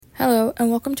Hello,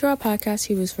 and welcome to our podcast,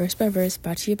 Hebrews Verse by Verse,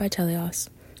 brought to you by Teleos.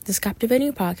 This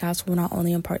captivating podcast will not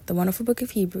only impart the wonderful book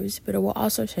of Hebrews, but it will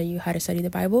also show you how to study the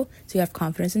Bible so you have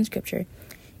confidence in Scripture.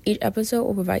 Each episode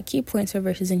will provide key points for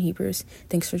verses in Hebrews.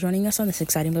 Thanks for joining us on this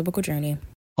exciting biblical journey.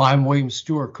 I'm William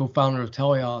Stewart, co-founder of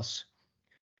Teleos.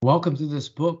 Welcome to this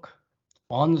book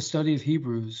on the study of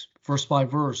Hebrews, verse by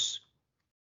verse.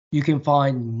 You can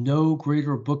find no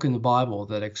greater book in the Bible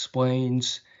that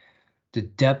explains the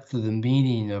depth of the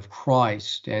meaning of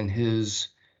Christ and his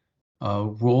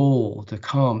role to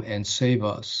come and save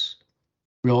us.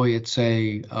 Really, it's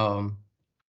a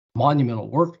monumental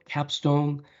work,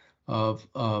 capstone of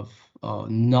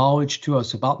knowledge to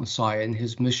us about Messiah and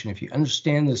his mission. If you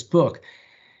understand this book,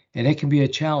 and it can be a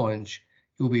challenge,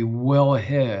 you'll be well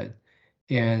ahead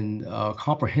in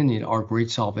comprehending our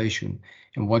great salvation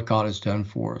and what God has done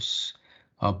for us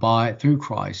through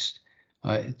Christ.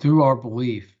 Through our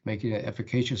belief, making it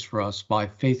efficacious for us by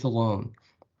faith alone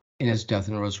in his death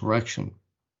and resurrection.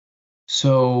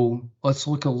 So let's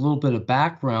look at a little bit of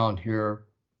background here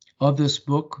of this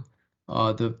book.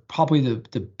 Probably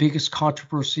the biggest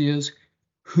controversy is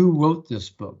who wrote this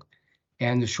book?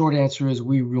 And the short answer is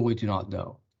we really do not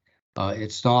know.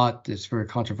 It's very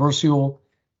controversial.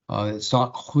 It's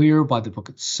not clear by the book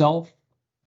itself.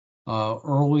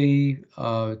 Early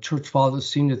church fathers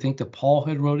seem to think that Paul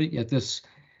had wrote it, yet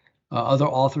other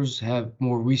authors have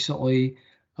more recently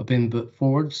been put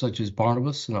forward, such as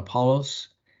Barnabas and Apollos.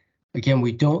 Again,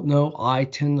 we don't know. I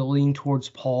tend to lean towards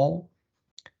Paul.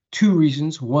 Two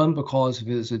reasons. One, because of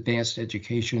his advanced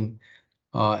education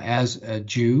as a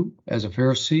Jew, as a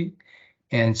Pharisee.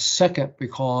 And second,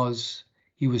 because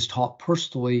he was taught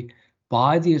personally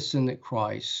by the ascended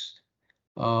Christ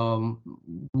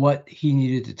what he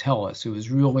needed to tell us. It was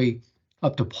really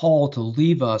up to Paul to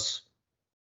leave us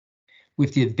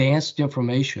with the advanced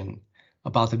information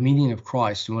about the meaning of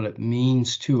Christ and what it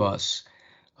means to us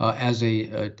as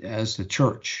the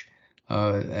church,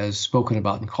 as spoken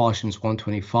about in Colossians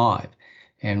 1:25,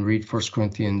 and read 1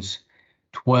 Corinthians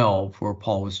 12, where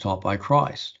Paul was taught by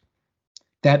Christ.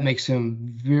 That makes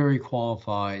him very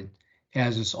qualified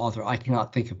as this author. I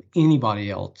cannot think of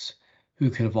anybody else who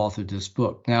could have authored this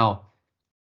book. Now,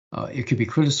 it could be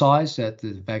criticized that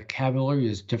the vocabulary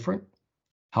is different.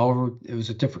 However, it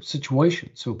was a different situation.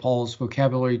 So Paul's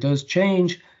vocabulary does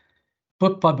change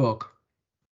book by book,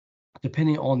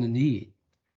 depending on the need.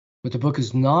 But the book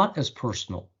is not as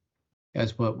personal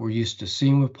as what we're used to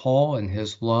seeing with Paul and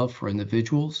his love for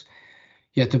individuals.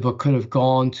 Yet the book could have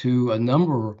gone to a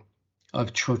number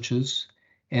of churches,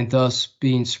 and thus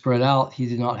being spread out, he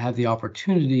did not have the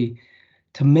opportunity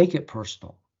to make it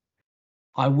personal.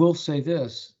 I will say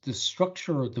this, the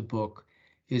structure of the book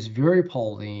is very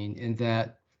Pauline in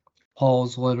that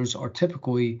Paul's letters are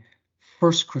typically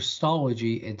first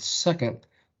Christology and second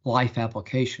life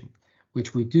application,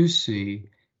 which we do see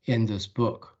in this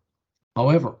book.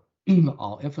 However,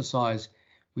 I'll emphasize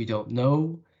we don't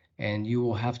know, and you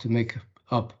will have to make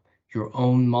up your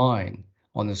own mind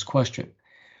on this question.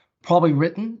 Probably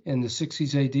written in the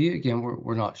 60s AD. Again,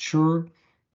 we're not sure.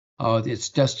 Its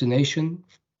destination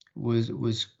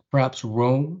was perhaps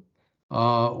Rome,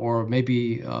 or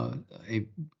maybe a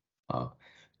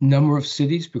number of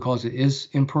cities, because it is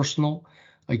impersonal.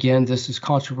 Again, this is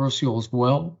controversial as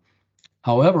well.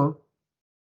 However,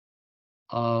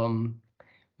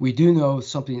 we do know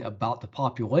something about the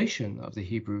population of the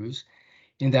Hebrews,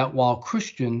 in that while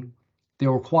Christian, they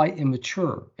were quite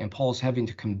immature, and Paul's having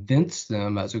to convince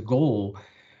them as a goal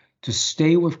to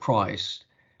stay with Christ,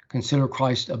 consider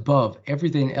Christ above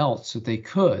everything else that they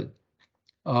could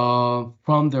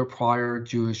from their prior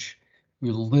Jewish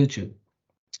religion.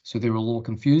 So they were a little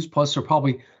confused. Plus, there are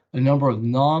probably a number of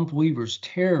non-believers,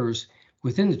 tares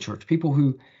within the church, people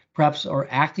who perhaps are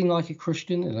acting like a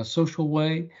Christian in a social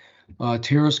way.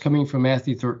 Tares coming from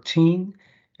Matthew 13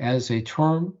 as a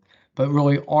term, but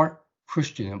really aren't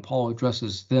Christian, and Paul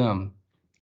addresses them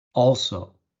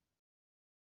also.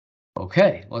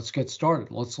 Okay, let's get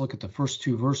started. Let's look at the first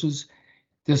two verses.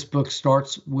 This book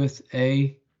starts with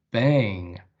a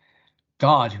bang.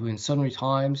 God, who in sundry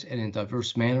times and in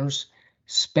diverse manners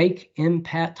spake in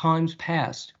times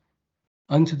past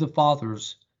unto the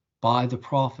fathers by the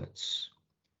prophets.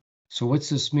 So what's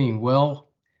this mean? Well,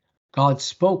 God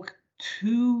spoke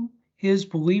to his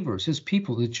believers, his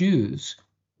people, the Jews,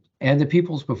 and the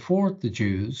peoples before the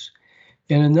Jews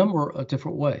in a number of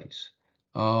different ways.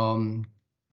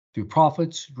 Through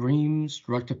prophets, dreams,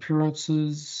 direct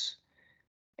appearances,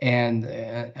 and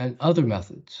other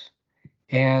methods.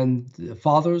 And the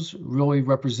fathers really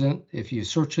represent, if you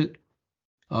search it,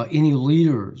 any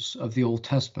leaders of the Old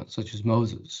Testament, such as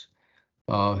Moses,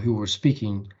 who were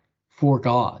speaking for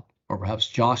God, or perhaps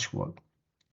Joshua.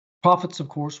 Prophets, of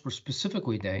course, were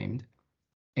specifically named,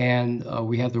 and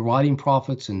we have the writing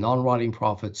prophets and non-writing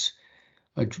prophets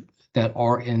that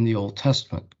are in the Old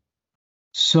Testament.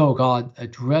 So God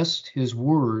addressed his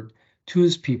word to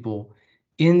his people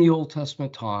in the Old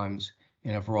Testament times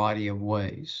in a variety of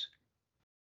ways.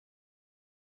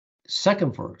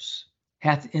 Second verse,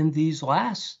 hath in these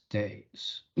last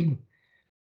days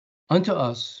unto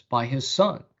us by his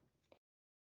Son,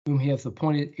 whom he hath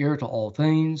appointed heir to all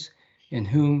things, in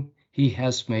whom he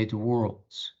has made the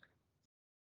worlds.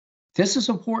 This is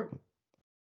important.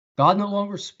 God no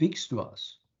longer speaks to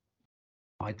us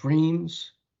by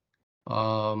dreams,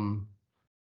 Urim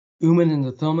and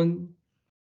the Thummim,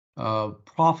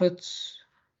 prophets.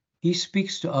 He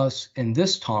speaks to us in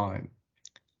this time,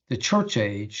 the church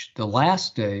age, the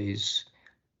last days,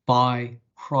 by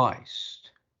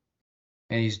Christ.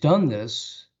 And he's done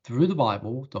this through the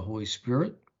Bible, the Holy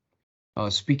Spirit,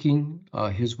 speaking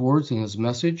his words and his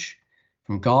message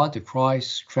from God to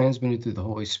Christ, transmitted through the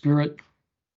Holy Spirit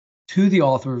to the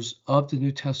authors of the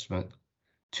New Testament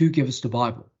to give us the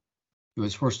Bible. It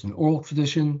was first an oral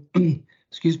tradition,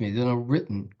 then a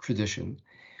written tradition.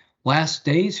 Last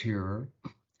days here,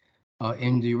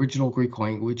 in the original Greek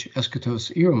language,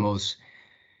 eschatos eremos,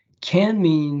 can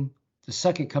mean the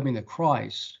second coming of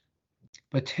Christ,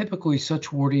 but typically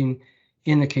such wording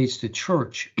indicates the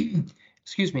church,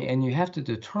 and you have to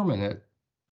determine it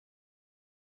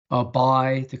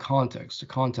by the context. The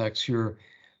context here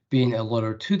being a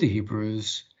letter to the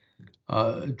Hebrews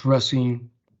addressing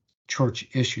church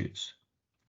issues.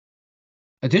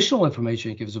 Additional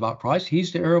information it gives about Christ,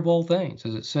 he's the heir of all things.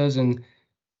 As it says in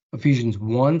Ephesians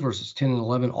 1, verses 10 and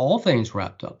 11, all things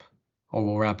wrapped up, or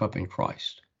will wrap up in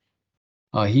Christ.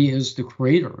 He is the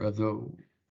creator of the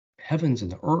heavens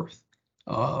and the earth.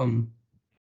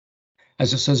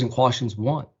 As it says in Colossians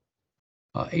 1,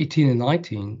 18 and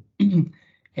 19,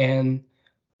 and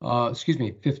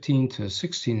 15 to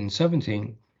 16 and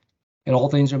 17, and all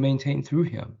things are maintained through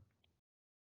him,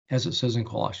 as it says in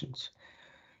Colossians.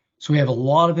 So we have a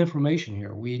lot of information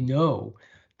here. We know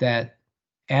that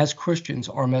as Christians,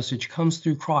 our message comes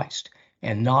through Christ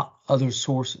and not other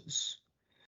sources.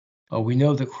 We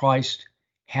know that Christ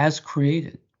has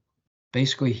created.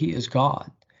 Basically, he is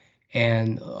God.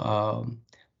 And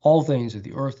all things of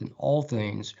the earth and all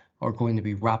things are going to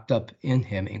be wrapped up in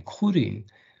him, including,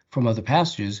 from other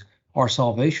passages, our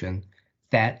salvation.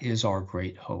 That is our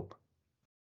great hope.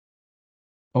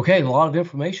 Okay, a lot of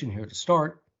information here to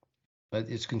start, but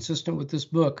it's consistent with this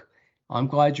book. I'm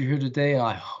glad you're here today, and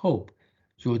I hope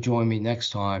you'll join me next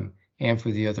time and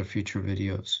for the other future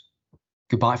videos.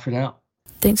 Goodbye for now.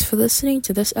 Thanks for listening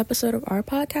to this episode of our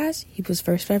podcast, Hebrews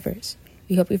Verse by Verse.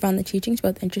 We hope you found the teachings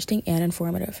both interesting and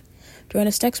informative. Join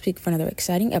us next week for another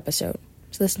exciting episode.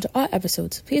 To listen to all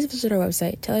episodes, please visit our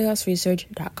website,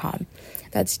 teleosresearch.com.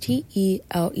 That's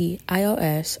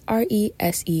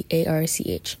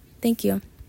TELEIOSRESEARCH. Thank you.